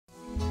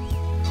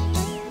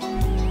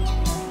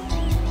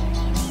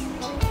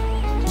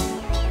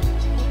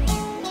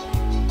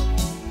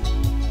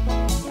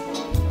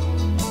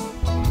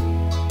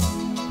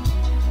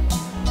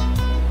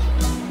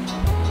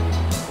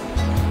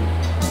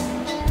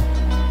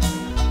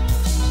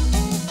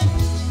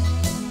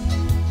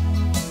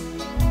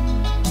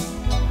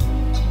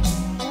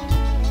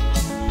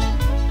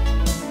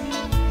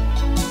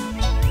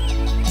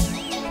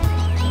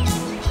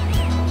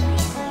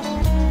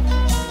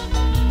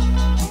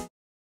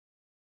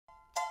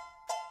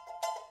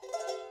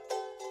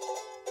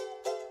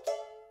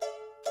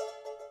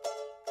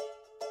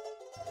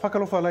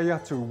Whakalofa lei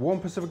atu, warm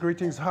Pacific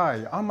greetings,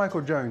 hi, I'm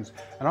Michael Jones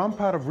and I'm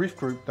part of Reef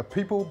Group, the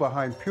people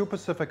behind Pure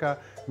Pacifica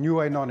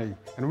Niue Noni,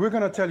 and we're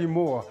going to tell you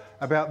more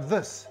about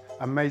this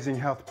amazing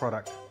health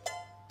product.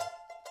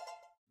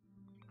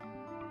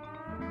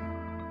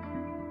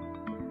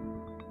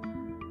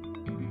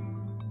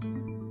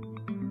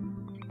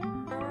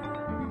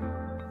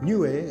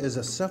 Niue is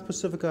a South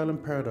Pacific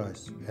island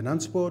paradise, an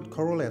unspoiled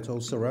coral atoll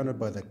surrounded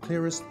by the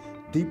clearest,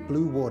 deep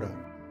blue water.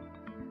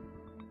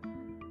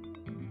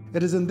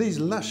 It is in these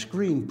lush,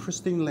 green,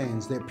 pristine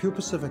lands that Pure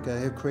Pacifica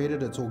have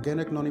created its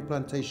organic noni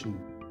plantation,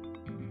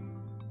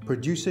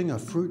 producing a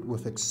fruit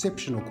with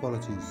exceptional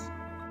qualities.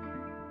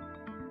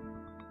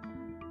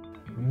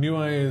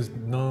 Niue is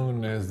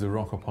known as the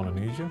Rock of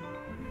Polynesia.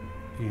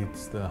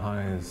 It's the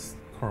highest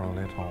coral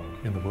atoll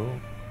in the world.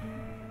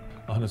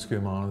 100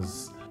 square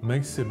miles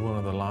makes it one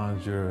of the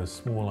larger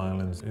small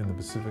islands in the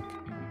Pacific.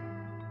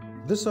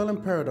 This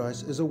island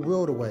paradise is a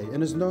world away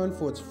and is known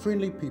for its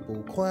friendly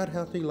people, quiet,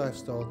 healthy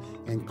lifestyle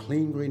and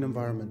clean green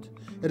environment.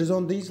 It is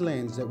on these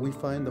lands that we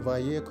find the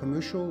Vaea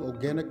Commercial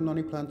Organic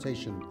Noni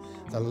Plantation,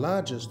 the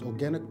largest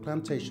organic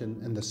plantation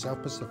in the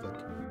South Pacific.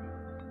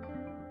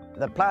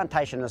 The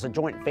plantation is a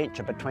joint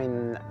venture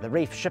between the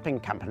Reef Shipping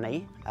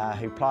Company,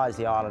 who plies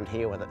the island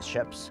here with its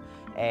ships,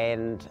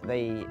 and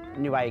the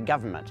Niue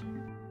government.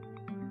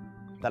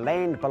 The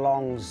land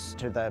belongs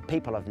to the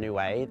people of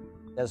Niue.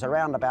 There's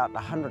around about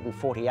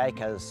 140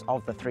 acres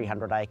of the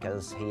 300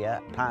 acres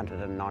here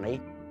planted in noni,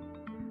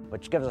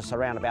 which gives us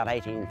around about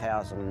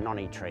 18,000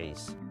 noni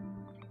trees.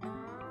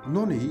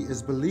 Noni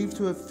is believed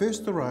to have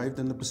first arrived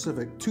in the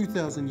Pacific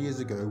 2,000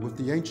 years ago with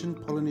the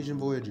ancient Polynesian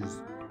voyagers.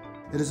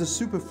 It is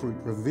a superfruit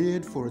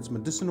revered for its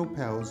medicinal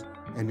powers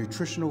and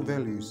nutritional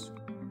values.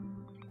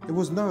 It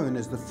was known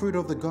as the fruit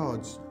of the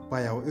gods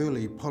by our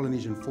early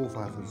Polynesian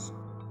forefathers.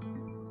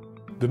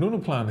 The noni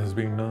plant has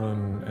been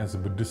known as a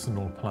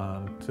medicinal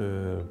plant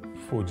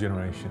for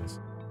generations.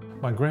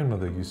 My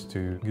grandmother used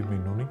to give me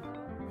noni,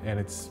 and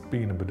it's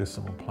been a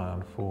medicinal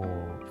plant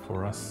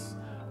for us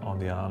on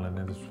the island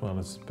and as well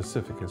as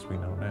Pacific as we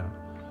know now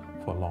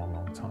for a long,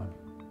 long time.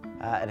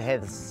 It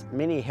has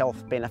many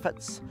health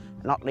benefits,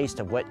 not least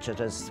of which it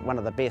is one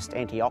of the best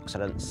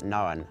antioxidants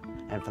known,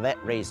 and for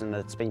that reason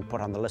it's been put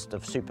on the list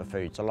of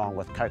superfoods along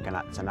with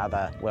coconuts and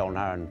other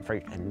well-known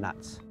fruit and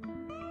nuts.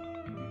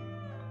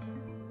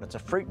 It's a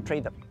fruit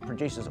tree that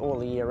produces all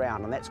the year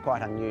round, and that's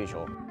quite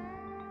unusual.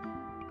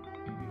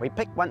 We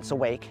pick once a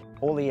week,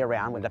 all the year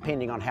round,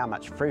 depending on how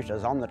much fruit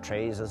is on the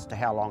trees as to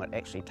how long it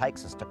actually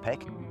takes us to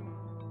pick.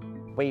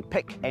 We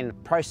pick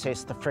and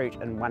process the fruit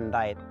in one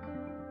day.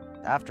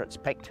 After it's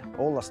picked,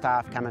 all the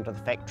staff come into the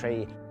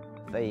factory.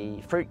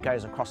 The fruit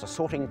goes across a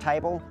sorting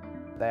table.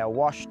 They are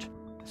washed,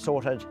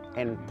 sorted,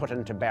 and put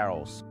into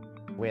barrels,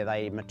 where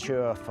they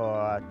mature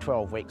for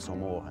 12 weeks or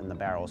more in the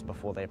barrels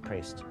before they're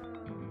pressed.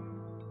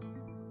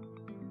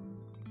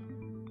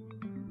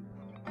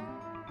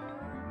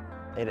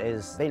 It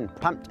is then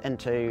pumped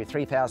into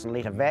 3,000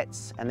 litre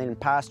vats and then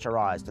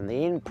pasteurised, and the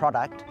end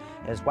product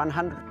is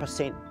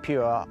 100%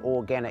 pure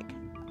organic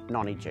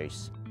noni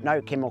juice. No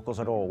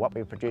chemicals at all. What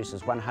we produce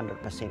is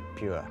 100%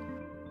 pure.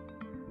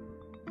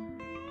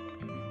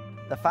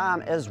 The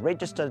farm is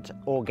registered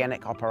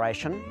organic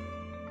operation,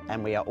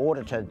 and we are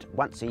audited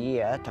once a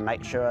year to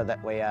make sure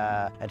that we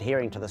are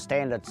adhering to the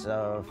standards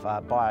of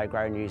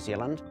BioGrow New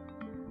Zealand.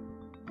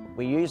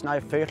 We use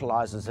no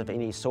fertilisers of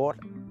any sort.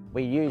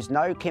 We use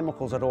no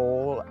chemicals at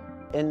all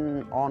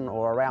in, on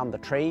or around the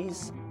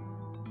trees.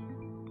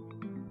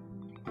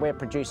 We're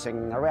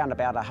producing around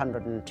about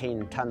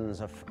 110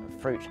 tonnes of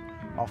fruit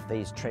off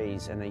these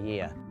trees in a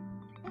year.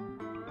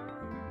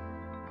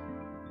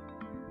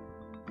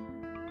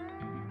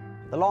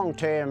 The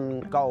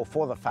long-term goal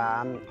for the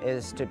farm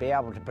is to be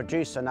able to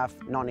produce enough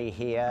noni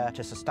here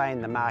to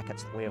sustain the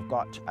markets that we have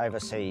got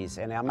overseas,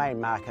 and our main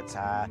markets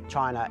are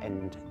China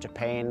and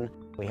Japan.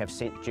 We have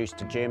sent juice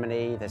to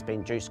Germany, there's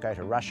been juice go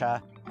to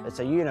Russia. It's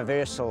a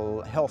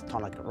universal health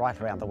tonic right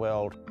around the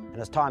world,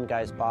 and as time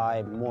goes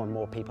by, more and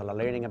more people are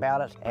learning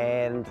about it,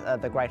 and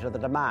the greater the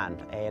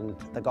demand, and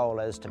the goal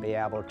is to be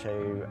able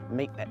to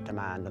meet that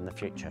demand in the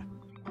future.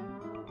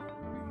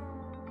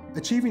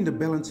 Achieving the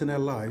balance in our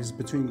lives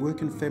between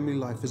work and family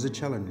life is a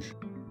challenge.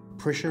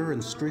 Pressure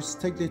and stress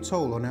take their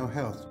toll on our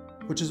health,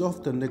 which is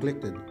often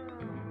neglected.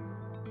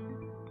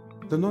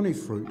 The noni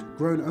fruit,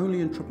 grown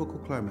only in tropical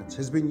climates,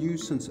 has been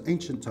used since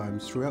ancient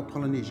times throughout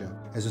Polynesia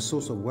as a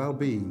source of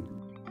well-being.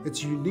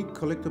 Its unique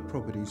collective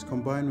properties,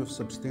 combined with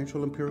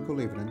substantial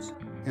empirical evidence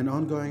and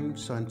ongoing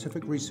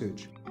scientific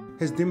research,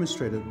 has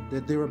demonstrated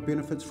that there are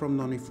benefits from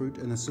noni fruit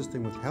in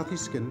assisting with healthy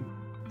skin,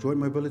 joint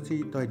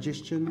mobility,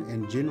 digestion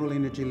and general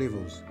energy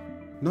levels.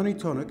 Noni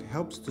tonic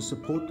helps to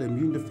support the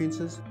immune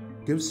defences,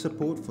 gives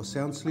support for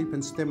sound sleep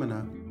and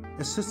stamina,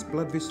 assists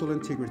blood vessel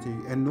integrity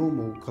and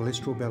normal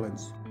cholesterol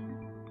balance.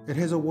 It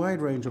has a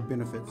wide range of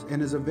benefits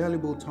and is a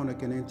valuable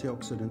tonic and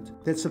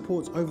antioxidant that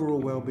supports overall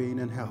well-being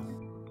and health.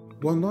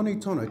 While noni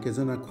tonic is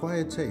an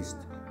acquired taste,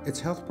 its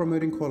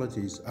health-promoting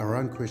qualities are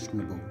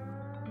unquestionable.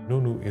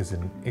 Nonu is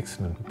an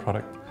excellent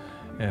product,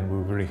 and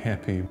we're very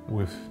happy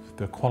with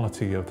the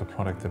quality of the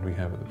product that we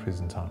have at the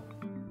present time.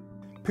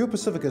 Pure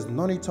Pacifica's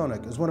Noni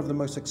tonic is one of the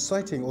most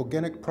exciting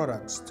organic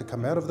products to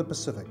come out of the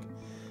Pacific.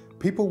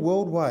 People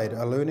worldwide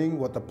are learning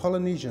what the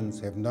Polynesians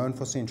have known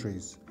for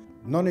centuries.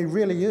 Noni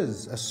really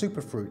is a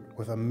superfruit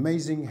with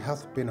amazing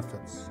health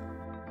benefits.